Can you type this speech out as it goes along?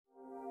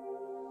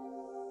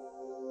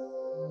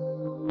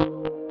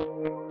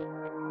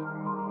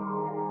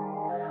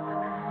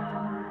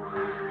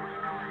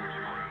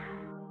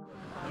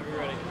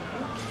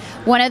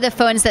One of the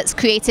phones that's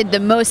created the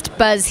most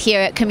buzz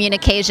here at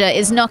CommunicAsia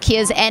is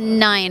Nokia's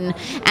N9,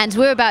 and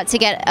we're about to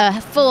get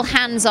a full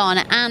hands-on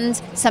and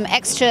some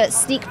extra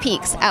sneak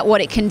peeks at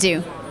what it can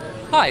do.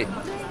 Hi.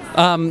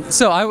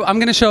 So I'm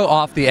going to show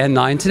off the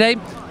N9 today.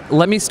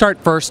 Let me start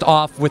first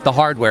off with the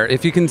hardware.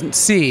 If you can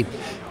see,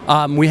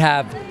 we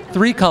have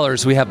three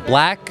colors. We have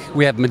black,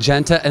 we have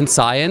magenta, and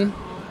cyan.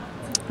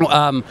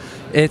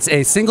 It's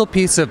a single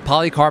piece of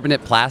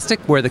polycarbonate plastic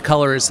where the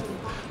color is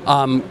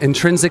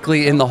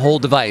intrinsically in the whole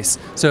device.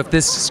 So if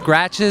this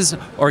scratches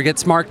or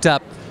gets marked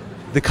up,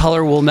 the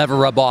color will never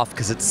rub off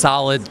because it's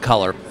solid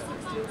color.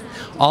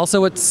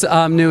 Also, what's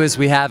new is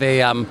we have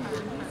a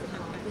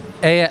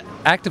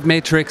Active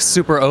Matrix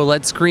Super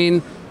OLED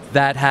screen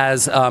that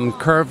has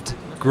curved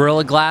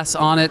Gorilla Glass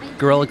on it.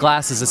 Gorilla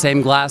Glass is the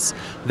same glass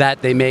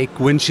that they make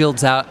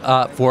windshields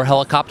out for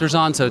helicopters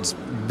on, so it's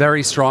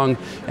very strong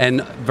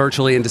and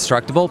virtually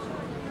indestructible.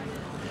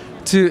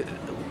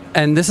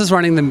 And this is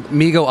running the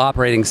MeeGo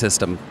operating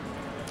system.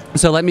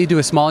 So let me do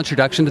a small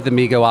introduction to the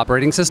MeeGo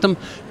operating system.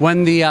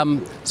 When the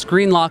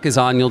screen lock is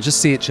on, you'll just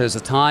see it shows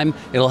the time.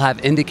 It'll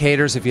have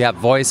indicators if you have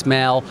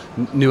voicemail,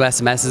 new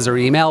SMSs, or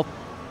email.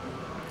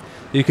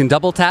 You can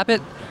double tap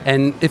it,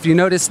 and if you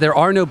notice, there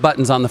are no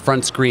buttons on the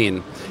front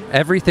screen.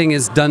 Everything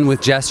is done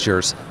with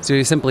gestures. So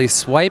you simply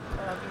swipe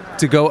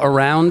to go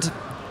around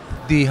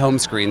the home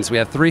screens. We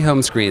have three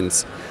home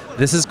screens.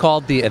 This is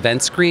called the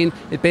event screen.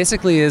 It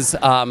basically is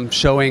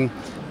showing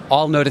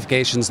all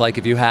notifications, like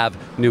if you have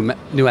new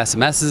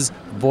SMSs,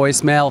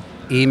 voicemail,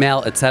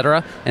 email,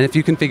 etc. And if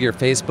you configure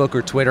Facebook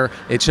or Twitter,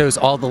 it shows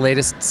all the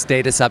latest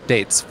status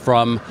updates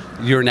from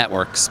your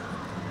networks.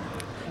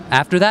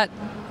 After that,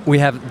 we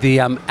have the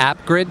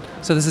app grid.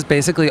 So this is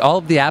basically all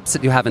of the apps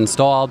that you have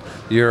installed,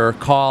 your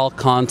call,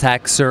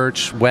 contact,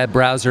 search, web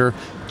browser,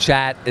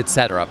 chat,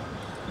 etc.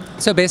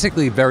 So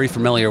basically very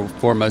familiar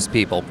for most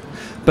people.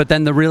 But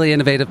then the really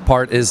innovative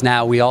part is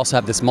now we also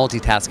have this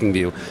multitasking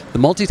view. The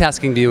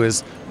multitasking view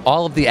is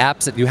all of the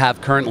apps that you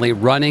have currently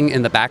running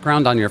in the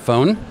background on your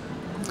phone.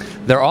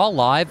 They're all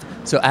live,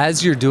 so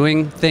as you're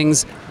doing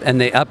things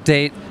and they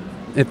update,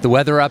 if the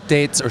weather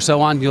updates or so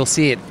on, you'll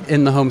see it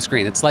in the home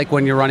screen. It's like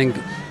when you're running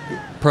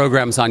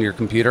programs on your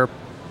computer,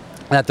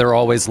 that they're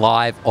always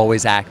live,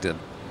 always active.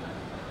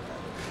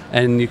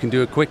 And you can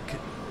do a quick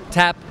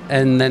tap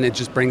and then it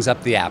just brings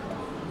up the app.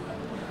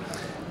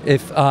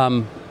 If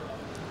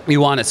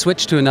you want to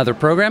switch to another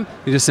program,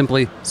 you just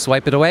simply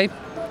swipe it away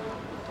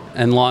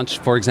and launch,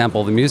 for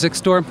example, the music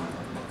store.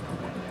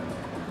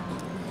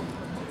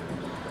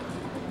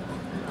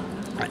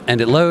 And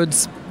it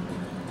loads.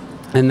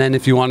 And then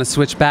if you want to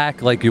switch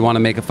back, like you want to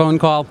make a phone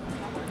call,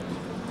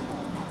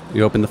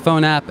 you open the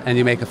phone app and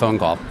you make a phone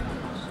call.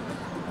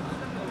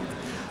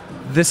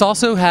 This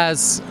also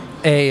has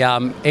a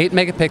 8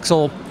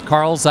 megapixel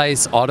Carl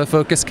Zeiss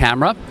autofocus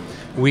camera.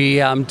 We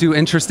do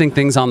interesting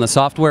things on the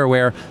software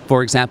where,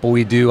 for example,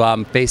 we do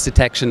face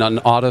detection on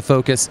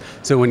autofocus.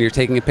 So when you're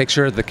taking a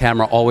picture, the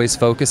camera always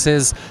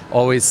focuses,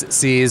 always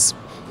sees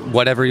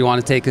whatever you want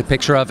to take a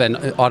picture of and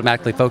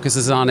automatically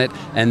focuses on it.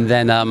 And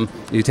then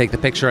you take the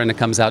picture and it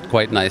comes out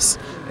quite nice.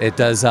 It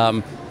does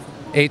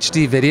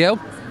HD video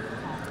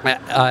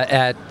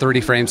at 30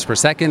 frames per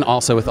second,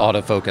 also with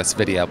autofocus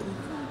video.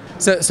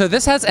 So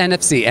this has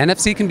NFC.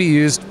 NFC can be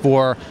used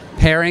for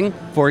pairing.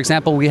 For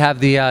example, we have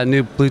the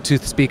new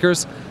Bluetooth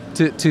speakers.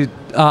 To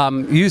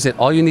use it,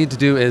 all you need to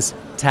do is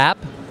tap.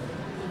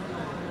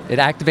 It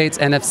activates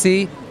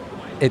NFC.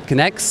 It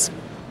connects.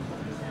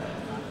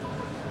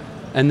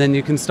 And then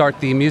you can start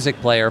the music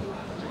player.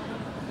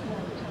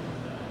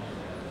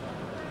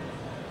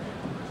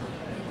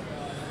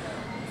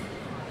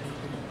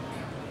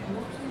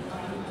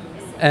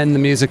 And the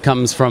music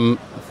comes from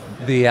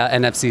the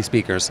NFC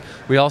speakers.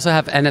 We also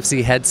have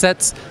NFC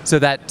headsets so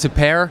that to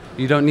pair,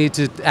 you don't need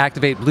to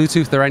activate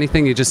Bluetooth or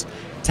anything. You just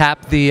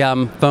tap the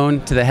phone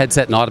to the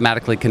headset and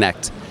automatically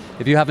connect.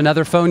 If you have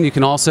another phone, you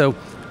can also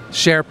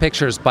share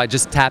pictures by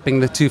just tapping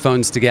the two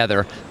phones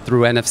together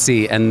through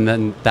NFC, and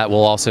then that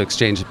will also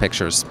exchange the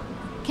pictures.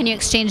 Can you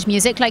exchange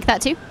music like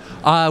that too?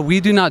 We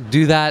do not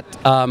do that.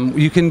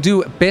 You can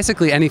do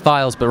basically any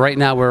files, but right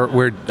now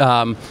we're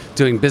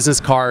doing business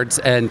cards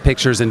and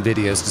pictures and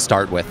videos to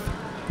start with.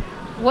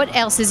 What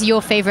else is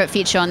your favorite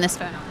feature on this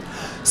phone?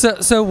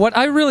 So what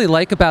I really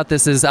like about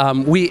this is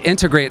we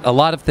integrate a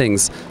lot of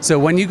things. So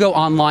when you go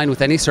online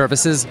with any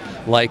services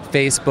like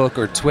Facebook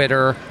or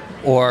Twitter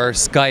or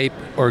Skype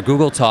or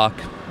Google Talk,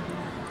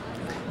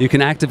 you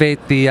can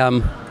activate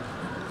the,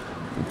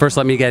 first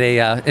let me get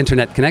a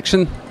internet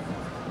connection.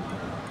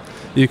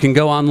 You can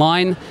go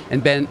online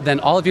and then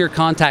all of your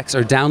contacts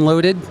are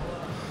downloaded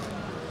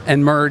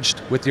and merged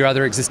with your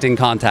other existing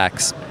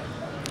contacts.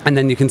 And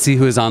then you can see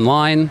who is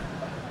online.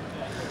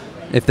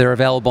 If they're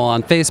available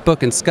on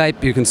Facebook and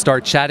Skype, you can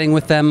start chatting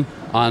with them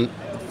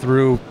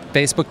through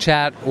Facebook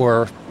chat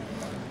or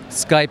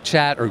Skype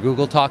chat or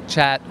Google Talk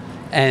chat,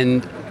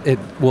 and it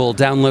will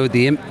download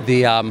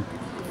the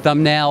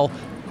thumbnail,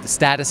 the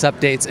status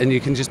updates, and you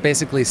can just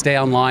basically stay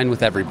online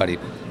with everybody.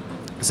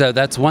 So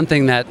that's one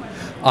thing that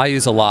I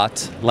use a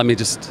lot. Let me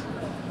just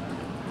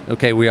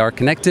Okay, we are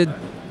connected.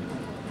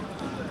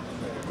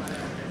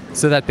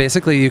 So that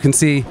basically you can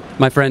see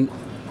my friend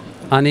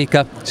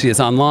Annika, she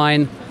is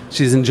online.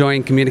 She's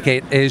enjoying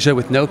CommunicAsia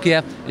with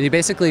Nokia. And you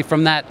basically,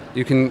 from that,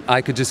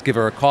 I could just give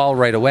her a call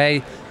right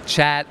away,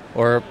 chat,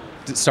 or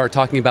start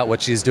talking about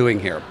what she's doing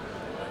here.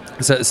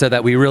 So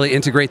that we really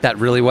integrate that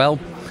really well,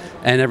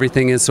 and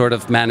everything is sort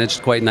of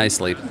managed quite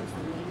nicely.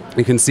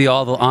 You can see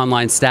all the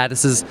online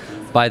statuses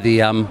by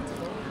the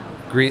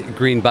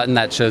green button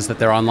that shows that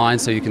they're online,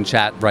 so you can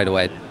chat right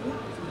away.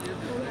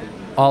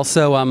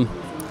 Also,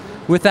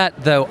 with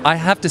that though, I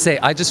have to say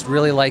I just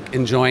really like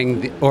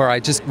I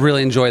just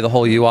really enjoy the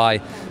whole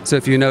UI. So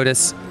if you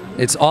notice,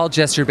 it's all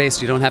gesture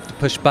based. You don't have to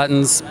push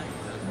buttons.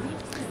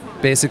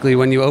 Basically,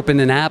 when you open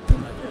an app,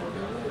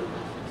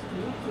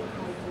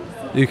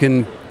 you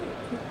can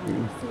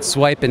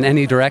swipe in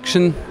any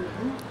direction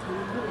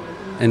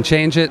and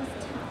change it,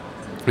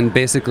 and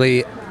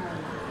basically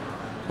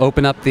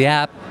open up the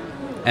app,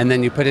 and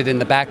then you put it in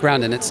the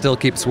background and it still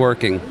keeps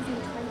working.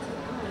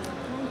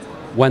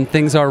 When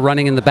things are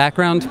running in the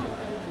background,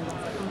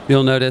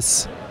 you'll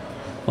notice,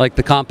 like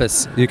the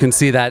compass, you can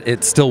see that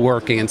it's still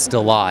working and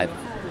still live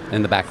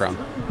in the background.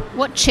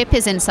 What chip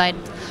is inside?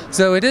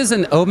 So it is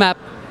an OMAP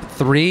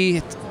 3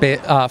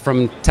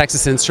 from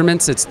Texas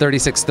Instruments. It's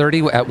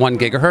 3630 at 1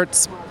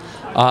 gigahertz.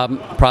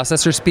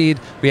 Processor speed.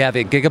 We have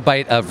a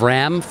gigabyte of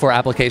RAM for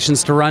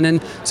applications to run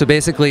in. So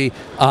basically,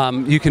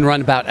 you can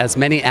run about as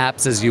many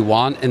apps as you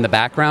want in the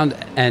background,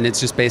 and it's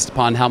just based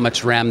upon how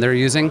much RAM they're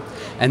using.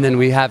 And then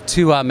we have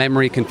two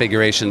memory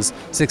configurations,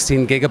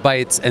 16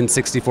 gigabytes and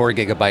 64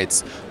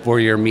 gigabytes for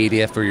your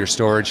media, for your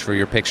storage, for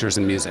your pictures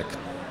and music.